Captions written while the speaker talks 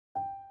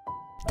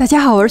大家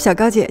好，我是小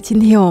高姐。今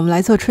天我们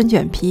来做春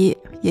卷皮，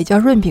也叫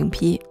润饼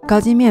皮。高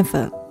筋面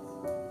粉、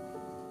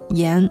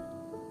盐、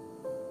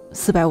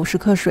450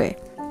克水，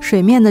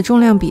水面的重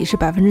量比是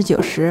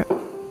90%，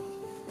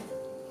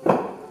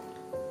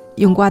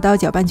用刮刀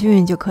搅拌均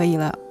匀就可以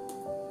了。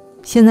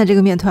现在这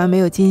个面团没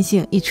有筋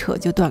性，一扯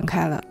就断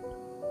开了。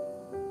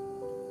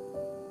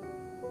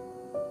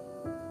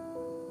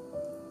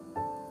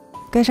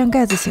盖上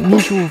盖子醒面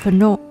15分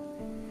钟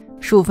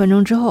，15分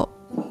钟之后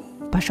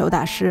把手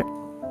打湿，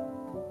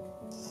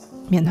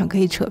面团可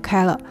以扯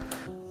开了，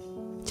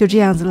就这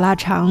样子拉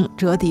长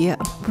折叠，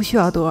不需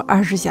要多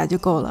，20下就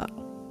够了。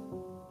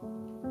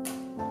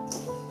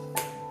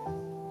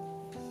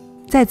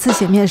再次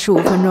醒面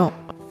15分钟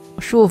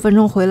，15分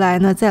钟回来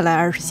呢，再来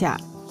20下。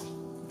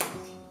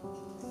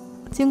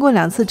经过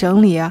2次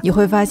整理你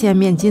会发现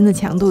面筋的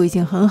强度已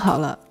经很好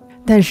了，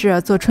但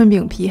是做春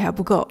饼皮还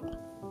不够，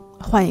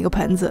换一个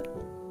盆子。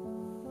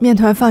面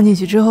团放进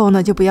去之后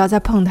呢，就不要再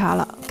碰它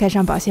了，盖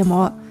上保鲜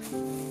膜，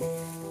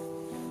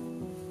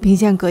冰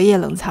箱隔夜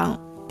冷藏。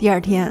第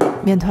2天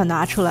面团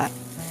拿出来，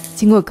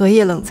经过隔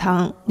夜冷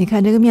藏，你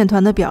看这个面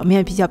团的表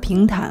面比较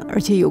平坦，而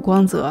且有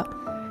光泽，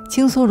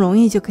轻松容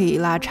易就可以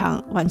拉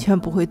长，完全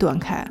不会断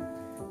开。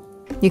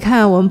你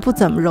看我们不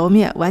怎么揉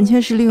面，完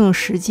全是利用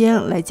时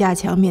间来加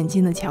强面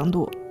筋的强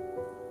度。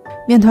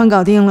面团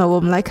搞定了，我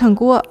们来看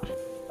锅，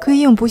可以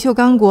用不锈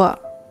钢锅，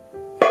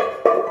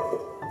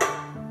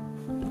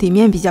底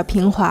面比较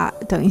平滑。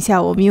等一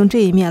下我们用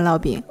这一面烙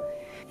饼，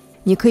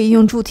你可以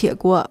用铸铁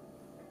锅，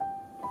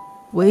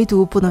唯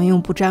独不能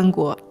用不粘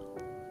锅。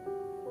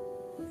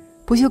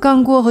不锈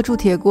钢锅和铸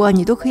铁锅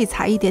你都可以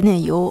擦一点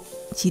点油，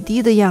几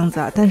滴的样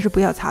子，但是不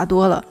要擦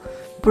多了，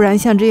不然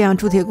像这样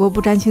铸铁锅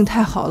不粘性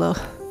太好了，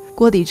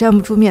锅底粘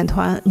不住面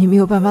团，你没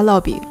有办法烙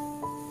饼。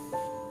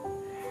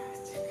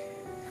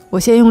我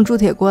先用铸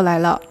铁锅来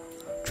烙，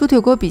铸铁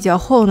锅比较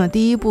厚呢，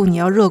第一步你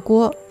要热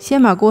锅，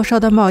先把锅烧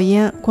到冒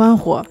烟，关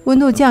火，温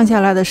度降下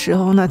来的时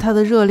候呢，它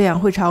的热量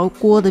会朝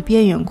锅的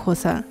边缘扩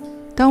散。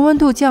当温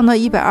度降到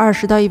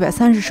120到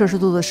130摄氏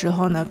度的时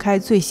候呢，开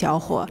最小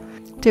火，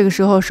这个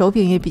时候手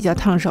柄也比较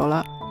烫手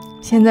了。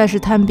现在是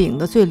摊饼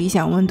的最理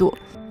想温度，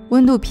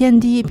温度偏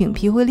低饼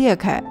皮会裂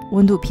开，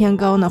温度偏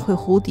高呢会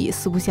糊底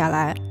撕不下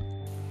来。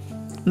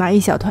拿一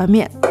小团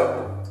面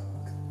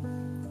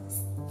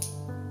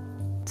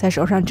在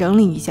手上整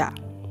理一下，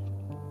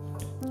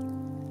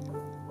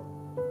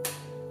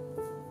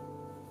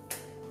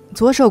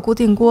左手固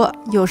定锅，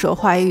右手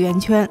画一个圆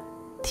圈，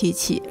提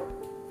起，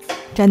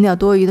粘掉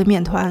多余的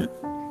面团，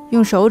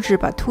用手指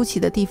把凸起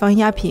的地方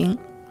压平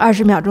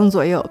，20秒钟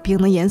左右，饼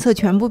的颜色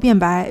全部变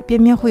白，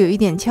边边会有一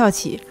点翘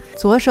起。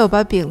左手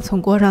把饼从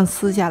锅上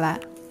撕下来。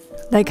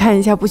来看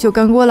一下不锈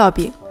钢锅烙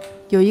饼，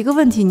有一个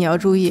问题你要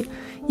注意，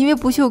因为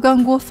不锈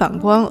钢锅反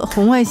光，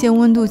红外线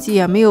温度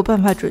计没有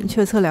办法准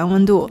确测量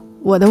温度。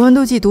我的温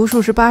度计读数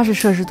是80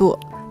摄氏度，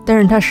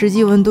但是它实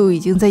际温度已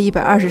经在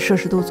120摄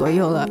氏度左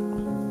右了。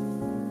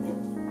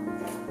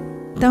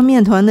当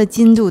面团的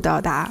筋度到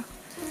达，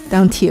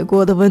当铁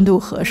锅的温度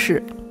合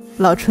适，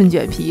烙春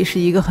卷皮是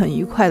一个很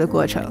愉快的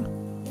过程。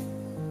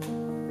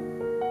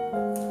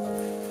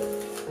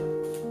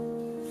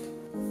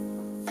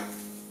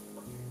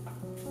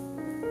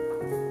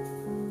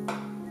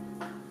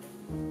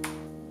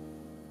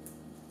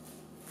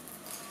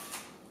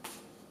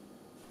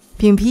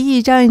饼皮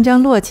一张一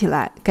张摞起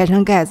来，盖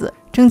上盖子，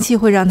蒸汽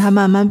会让它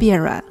慢慢变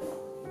软。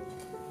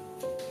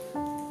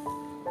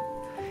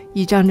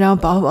一张张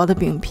薄薄的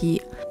饼皮，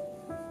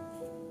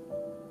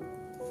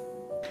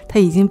它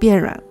已经变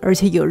软，而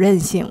且有韧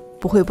性，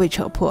不会被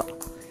扯破。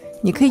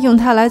你可以用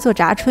它来做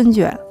炸春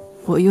卷，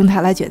我用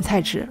它来卷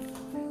菜吃。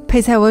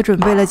配菜我准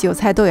备了韭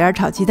菜豆芽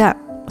炒鸡蛋、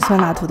酸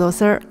辣土豆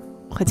丝儿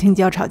和青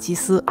椒炒鸡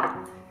丝。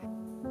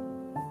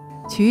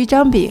取一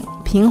张饼，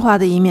平滑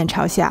的一面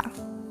朝下，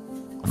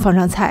放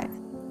上菜，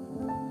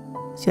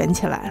卷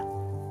起来。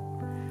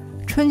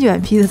春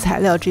卷皮的材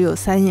料只有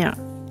3样：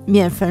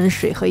面粉、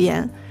水和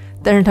盐，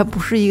但是它不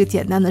是一个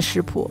简单的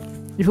食谱。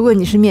如果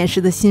你是面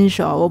食的新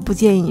手，我不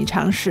建议你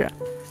尝试。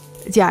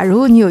假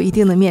如你有一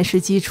定的面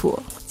食基础，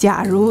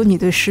假如你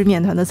对湿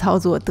面团的操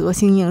作得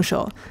心应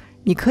手，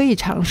你可以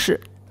尝试，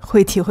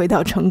会体会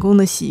到成功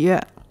的喜悦。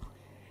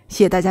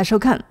谢谢大家收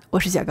看，我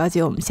是小高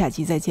姐，我们下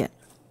期再见。